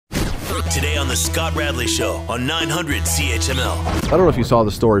Today on the Scott Radley Show on 900 CHML. I don't know if you saw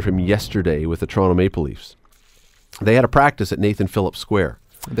the story from yesterday with the Toronto Maple Leafs. They had a practice at Nathan Phillips Square.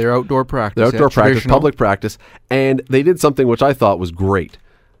 Their outdoor practice. Their outdoor practice, public practice, and they did something which I thought was great.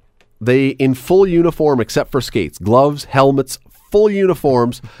 They, in full uniform except for skates, gloves, helmets, full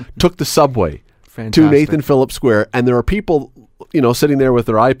uniforms, took the subway to Nathan Phillips Square, and there are people, sitting there with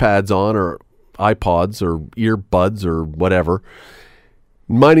their iPads on or iPods or earbuds or whatever,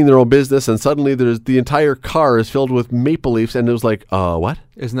 minding their own business, and suddenly the entire car is filled with Maple Leafs, and it was like, what?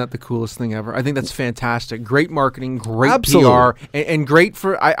 Isn't that the coolest thing ever? I think that's fantastic. Great marketing, great Absolutely. PR, and great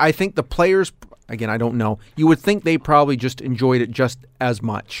for, I think the players, again, I don't know. You would think they probably just enjoyed it just as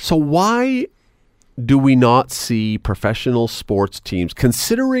much. So why do we not see professional sports teams,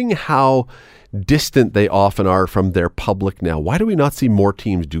 considering how distant they often are from their public now, why do we not see more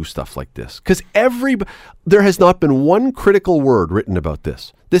teams do stuff like this? Because there has not been one critical word written about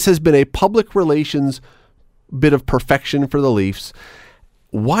this. This has been a public relations bit of perfection for the Leafs.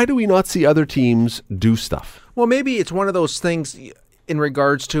 Why do we not see other teams do stuff? Well, maybe it's one of those things in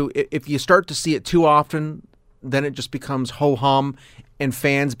regards to if you start to see it too often, then it just becomes ho-hum and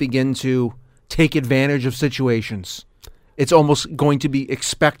fans begin to take advantage of situations. It's almost going to be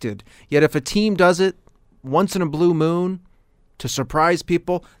expected. Yet if a team does it once in a blue moon to surprise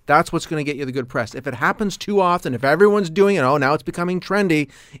people, that's what's going to get you the good press. If it happens too often, if everyone's doing it, now it's becoming trendy,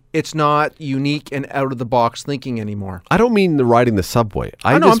 it's not unique and out of the box thinking anymore. I don't mean riding the subway.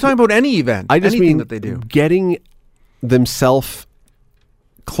 I'm talking about any event, anything that they do. Getting themselves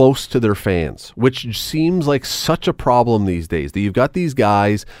close to their fans, which seems like such a problem these days. That you've got these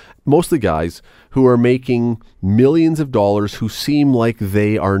guys, mostly guys, who are making millions of dollars, who seem like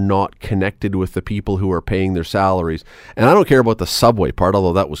they are not connected with the people who are paying their salaries. And I don't care about the subway part,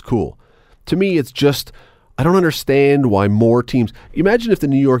 although that was cool. To me, it's just, I don't understand why more teams. Imagine if the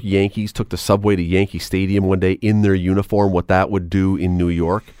New York Yankees took the subway to Yankee Stadium one day in their uniform, what that would do in New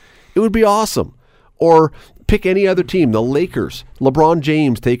York. It would be awesome. Or pick any other team, the Lakers, LeBron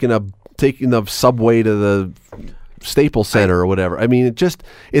James taking the subway to the Staples Center or whatever. I mean,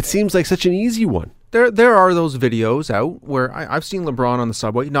 it seems like such an easy one. There are those videos out where I've seen LeBron on the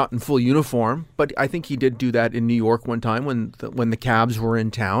subway, not in full uniform, but I think he did do that in New York one time when the Cavs were in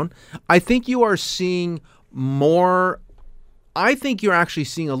town. I think you are seeing more. I think you're actually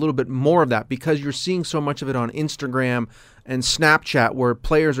seeing a little bit more of that because you're seeing so much of it on Instagram and Snapchat where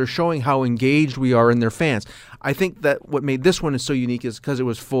players are showing how engaged we are in their fans. I think that what made this one is so unique is because it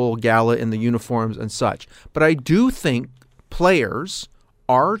was full gala in the uniforms and such. But I do think players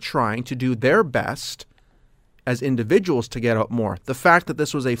are trying to do their best as individuals to get out more. The fact that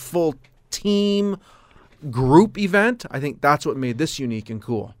this was a full team group event, I think that's what made this unique and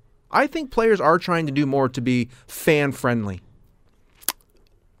cool. I think players are trying to do more to be fan-friendly.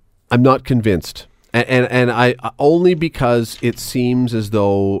 I'm not convinced. And I only because it seems as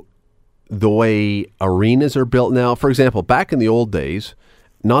though the way arenas are built now, for example, back in the old days,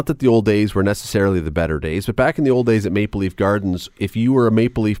 not that the old days were necessarily the better days, but back in the old days at Maple Leaf Gardens, if you were a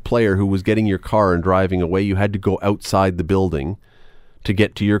Maple Leaf player who was getting your car and driving away, you had to go outside the building to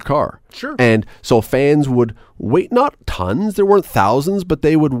get to your car. Sure. And so fans would wait, not tons, there weren't thousands, but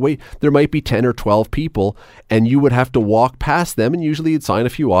they would wait. There might be 10 or 12 people, and you would have to walk past them, and usually you'd sign a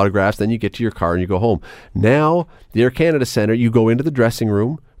few autographs, then you get to your car and you go home. Now, the Air Canada Centre, you go into the dressing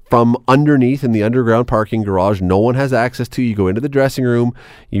room from underneath in the underground parking garage. No one has access to you. You go into the dressing room,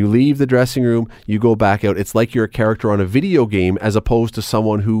 you leave the dressing room, you go back out. It's like you're a character on a video game as opposed to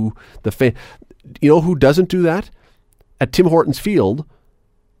someone who, who doesn't do that? At Tim Hortons Field,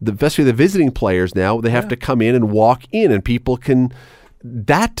 especially the visiting players now, they have to come in and walk in, and people can.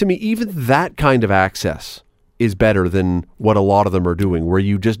 That, to me, even that kind of access is better than what a lot of them are doing, where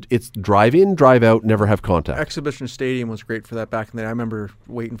it's drive in, drive out, never have contact. Exhibition Stadium was great for that back in the day. I remember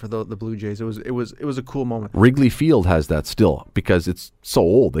waiting for the Blue Jays. It was a cool moment. Wrigley Field has that still because it's so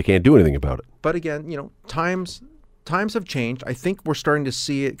old they can't do anything about it. But again, times have changed. I think we're starting to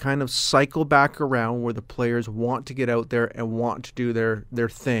see it kind of cycle back around where the players want to get out there and want to do their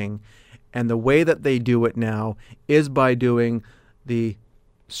thing. And the way that they do it now is by doing the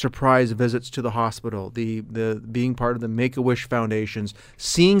surprise visits to the hospital, the being part of the Make-A-Wish Foundations,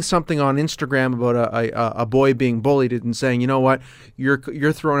 seeing something on Instagram about a boy being bullied and saying, you know what,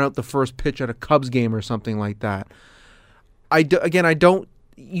 you're throwing out the first pitch at a Cubs game or something like that.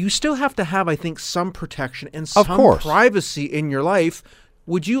 You still have to have, I think, some protection and some privacy in your life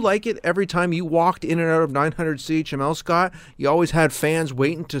Would you like it every time you walked in and out of 900 CHML, Scott? You always had fans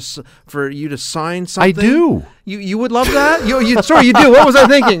waiting for you to sign something. I do. You would love that? Sorry, you do. What was I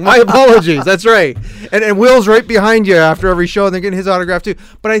thinking? My apologies. That's right. And Will's right behind you after every show, and they're getting his autograph too.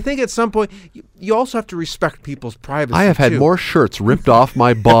 But I think at some point, you also have to respect people's privacy. I have had more shirts ripped off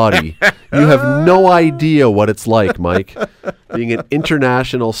my body. You have no idea what it's like, Mike, being an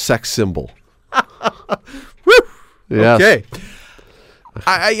international sex symbol. Woo! Yes. Okay.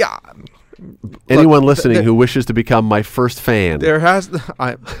 Anyone listening who wishes to become my first fan.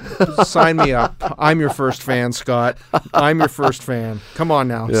 Sign me up. I'm your first fan, Scott. I'm your first fan. Come on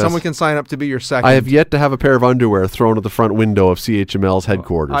now. Yes. Someone can sign up to be your second. I have yet to have a pair of underwear thrown at the front window of CHML's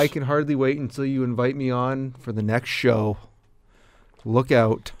headquarters. I can hardly wait until you invite me on for the next show. Look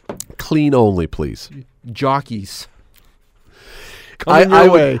out. Clean only, please. Jockeys.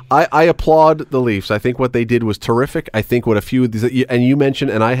 I applaud the Leafs. I think what they did was terrific. I think what a few of these, and you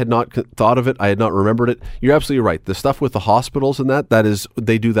mentioned, and I had not thought of it, I had not remembered it. You're absolutely right. The stuff with the hospitals and that is,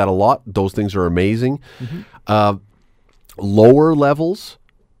 they do that a lot. Those things are amazing. Mm-hmm. Lower levels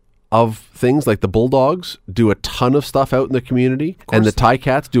of things like the Bulldogs do a ton of stuff out in the community, and the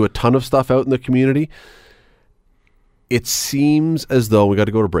Ticats do a ton of stuff out in the community. It seems as though, we got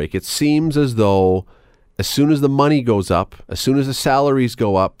to go to break, it seems as though as soon as the money goes up, as soon as the salaries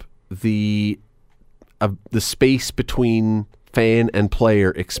go up, the space between fan and player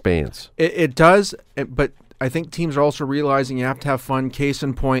expands. It does, but I think teams are also realizing you have to have fun. Case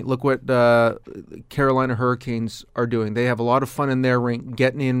in point, look what Carolina Hurricanes are doing. They have a lot of fun in their rink,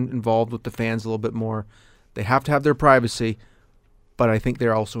 getting involved with the fans a little bit more. They have to have their privacy, but I think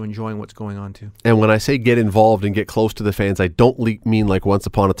they're also enjoying what's going on too. And when I say get involved and get close to the fans, I don't mean like once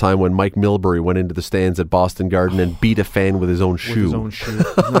upon a time when Mike Milbury went into the stands at Boston Garden and beat a fan with his own shoe. With his own shoe.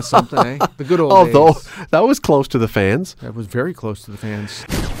 Isn't that something, eh? The good old Although, days. that was close to the fans. That was very close to the fans.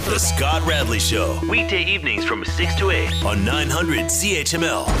 The Scott Radley Show. Weekday evenings from 6 to 8 on 900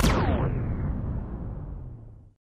 CHML.